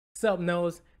Sup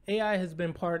knows AI has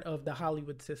been part of the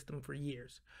Hollywood system for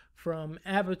years, from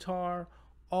Avatar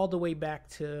all the way back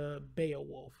to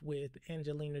Beowulf with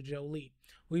Angelina Jolie.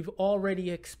 We've already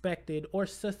expected or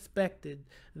suspected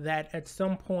that at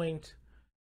some point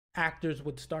actors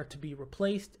would start to be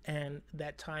replaced, and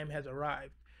that time has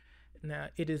arrived. Now,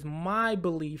 it is my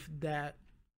belief that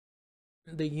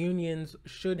the unions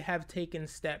should have taken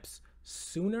steps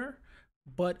sooner,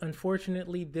 but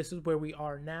unfortunately, this is where we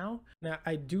are now. Now,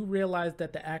 I do realize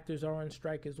that the actors are on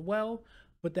strike as well,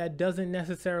 but that doesn't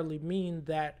necessarily mean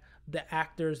that the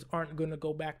actors aren't going to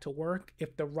go back to work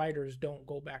if the writers don't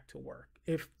go back to work,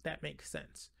 if that makes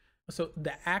sense. So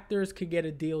the actors could get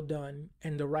a deal done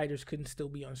and the writers couldn't still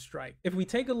be on strike. If we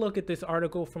take a look at this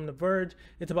article from The Verge,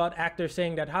 it's about actors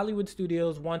saying that Hollywood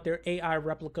studios want their AI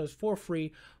replicas for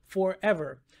free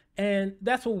forever. And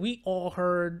that's what we all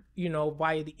heard,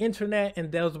 via the internet.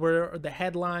 And those were the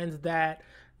headlines, that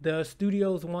the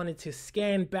studios wanted to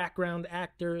scan background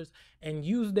actors and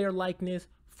use their likeness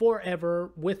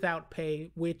forever without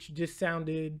pay, which just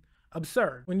sounded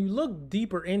absurd. When you look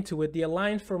deeper into it, the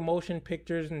Alliance for Motion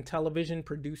Pictures and Television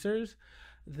Producers,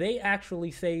 they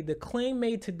actually say the claim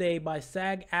made today by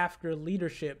SAG-AFTRA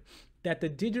leadership that the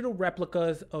digital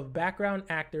replicas of background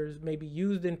actors may be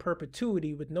used in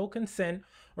perpetuity with no consent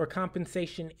or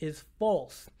compensation is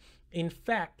false. In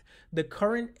fact, the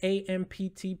current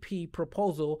AMPTP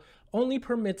proposal only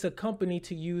permits a company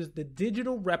to use the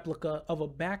digital replica of a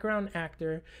background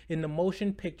actor in the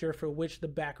motion picture for which the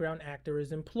background actor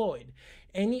is employed.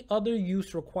 Any other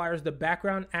use requires the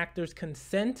background actor's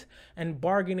consent and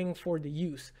bargaining for the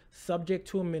use, subject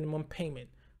to a minimum payment.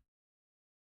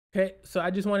 Okay, so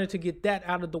I just wanted to get that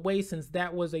out of the way, since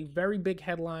that was a very big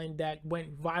headline that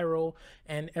went viral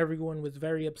and everyone was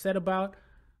very upset about.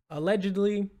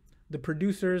 Allegedly, the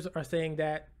producers are saying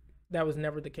that that was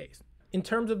never the case. In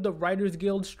terms of the Writers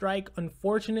Guild strike,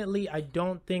 unfortunately, I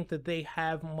don't think that they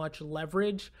have much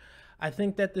leverage. I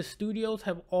think that the studios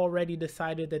have already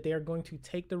decided that they are going to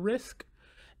take the risk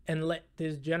and let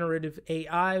this generative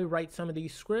AI write some of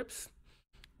these scripts.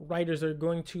 Writers are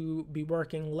going to be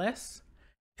working less,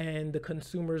 and the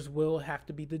consumers will have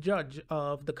to be the judge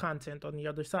of the content on the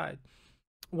other side.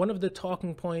 One of the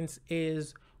talking points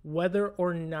is whether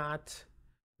or not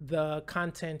the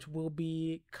content will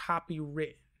be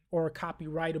copywritten or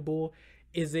copyrightable.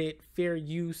 Is it fair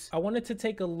use? I wanted to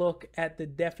take a look at the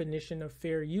definition of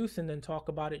fair use and then talk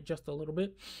about it just a little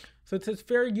bit. So it says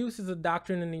fair use is a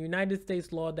doctrine in the United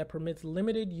States law that permits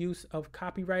limited use of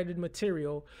copyrighted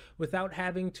material without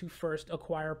having to first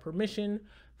acquire permission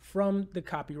from the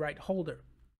copyright holder.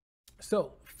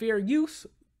 So fair use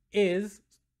is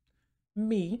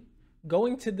me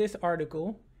going to this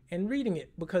article and reading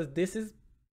it, because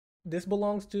this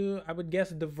belongs to, I would guess,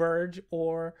 The Verge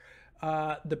or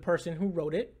the person who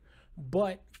wrote it.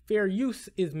 But fair use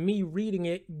is me reading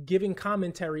it, giving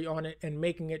commentary on it, and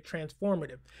making it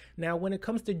transformative. Now, when it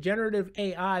comes to generative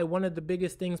AI, one of the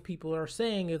biggest things people are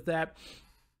saying is that,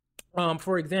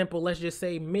 for example, let's just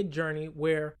say Midjourney,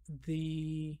 where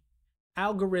the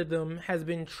algorithm has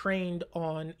been trained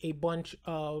on a bunch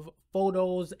of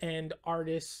photos and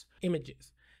artists'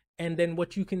 images. And then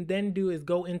what you can then do is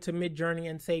go into Midjourney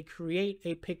and say, create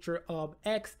a picture of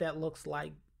X that looks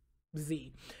like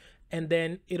Z. And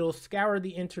then it'll scour the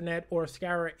internet or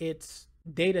scour its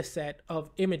data set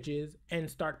of images and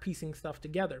start piecing stuff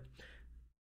together.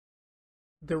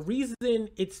 The reason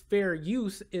it's fair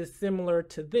use is similar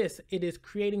to this. It is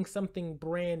creating something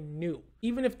brand new.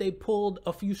 Even if they pulled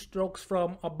a few strokes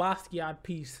from a Basquiat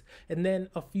piece, and then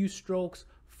a few strokes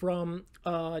from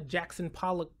a Jackson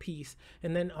Pollock piece,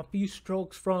 and then a few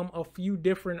strokes from a few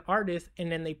different artists,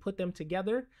 and then they put them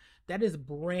together, that is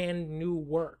brand new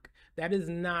work. That is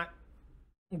not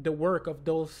the work of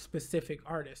those specific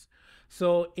artists.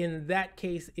 So in that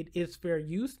case, it is fair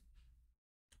use,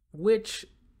 which,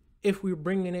 if we're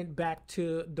bringing it back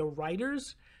to the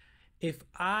writers, if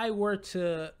I were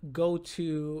to go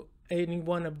to any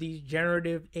one of these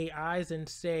generative AIs and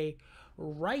say,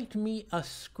 write me a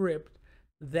script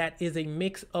that is a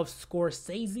mix of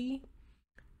Scorsese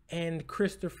and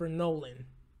Christopher Nolan,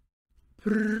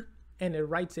 and it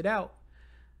writes it out,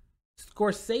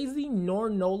 Scorsese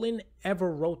nor Nolan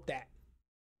ever wrote that,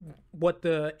 what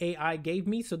the AI gave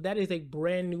me. So that is a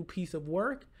brand new piece of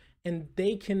work, and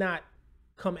they cannot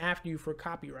come after you for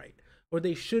copyright, or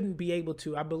they shouldn't be able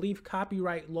to. I believe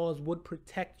copyright laws would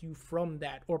protect you from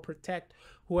that, or protect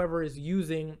whoever is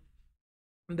using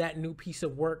that new piece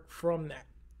of work from that,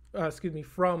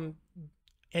 from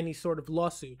any sort of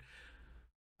lawsuit.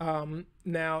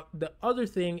 Now, the other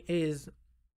thing is,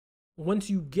 once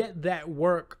you get that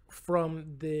work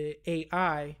from the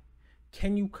AI,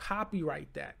 can you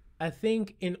copyright that? I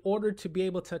think in order to be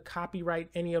able to copyright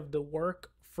any of the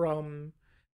work from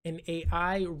an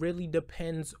AI really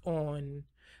depends on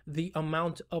the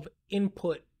amount of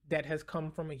input that has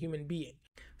come from a human being.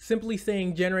 Simply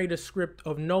saying generate a script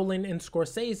of Nolan and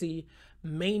Scorsese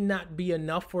may not be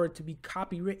enough for it to be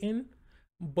copywritten.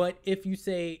 But if you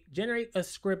say generate a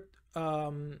script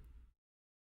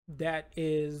that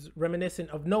is reminiscent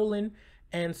of Nolan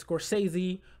and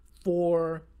Scorsese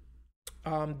for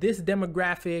this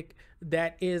demographic,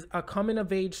 that is a coming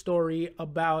of age story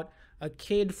about a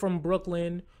kid from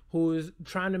Brooklyn who's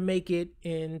trying to make it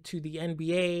into the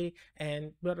NBA,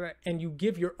 and you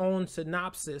give your own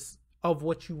synopsis of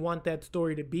what you want that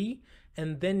story to be,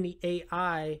 and then the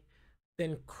AI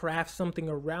then craft something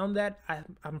around that,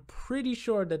 I'm pretty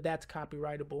sure that that's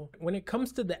copyrightable. When it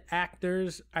comes to the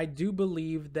actors, I do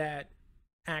believe that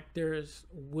actors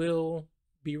will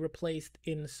be replaced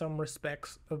in some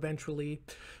respects eventually.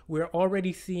 We're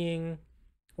already seeing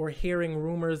or hearing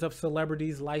rumors of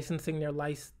celebrities licensing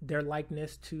their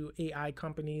likeness to AI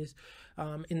companies.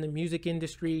 In the music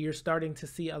industry, you're starting to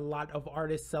see a lot of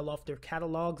artists sell off their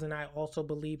catalogs, and I also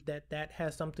believe that that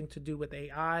has something to do with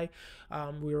AI.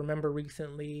 We remember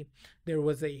recently there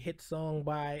was a hit song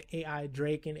by AI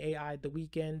Drake and AI The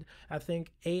Weeknd. I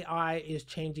think AI is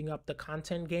changing up the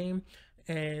content game,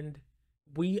 and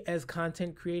we as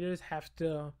content creators have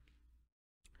to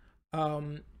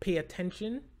pay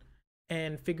attention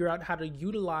and figure out how to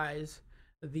utilize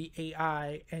the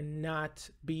AI and not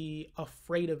be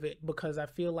afraid of it, because I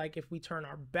feel like if we turn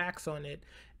our backs on it,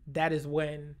 that is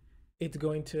when it's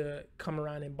going to come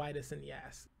around and bite us in the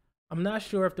ass. I'm not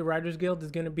sure if the Writers Guild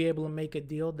is going to be able to make a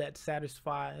deal that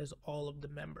satisfies all of the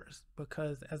members,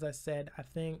 because as I said,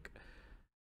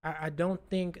 I don't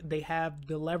think they have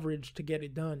the leverage to get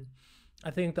it done.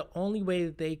 I think the only way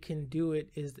that they can do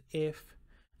it is if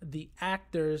the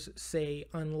actors say,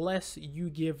 unless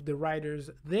you give the writers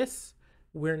this,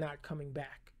 we're not coming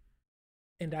back.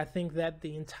 And I think that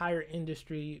the entire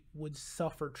industry would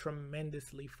suffer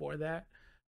tremendously for that.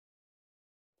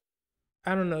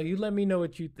 I don't know. You let me know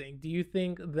what you think. Do you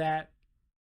think that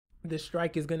the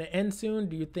strike is going to end soon?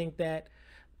 Do you think that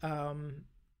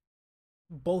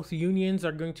both unions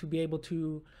are going to be able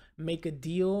to make a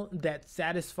deal that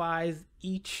satisfies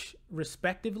each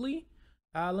respectively?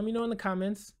 Let me know in the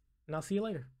comments, and I'll see you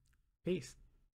later. Peace.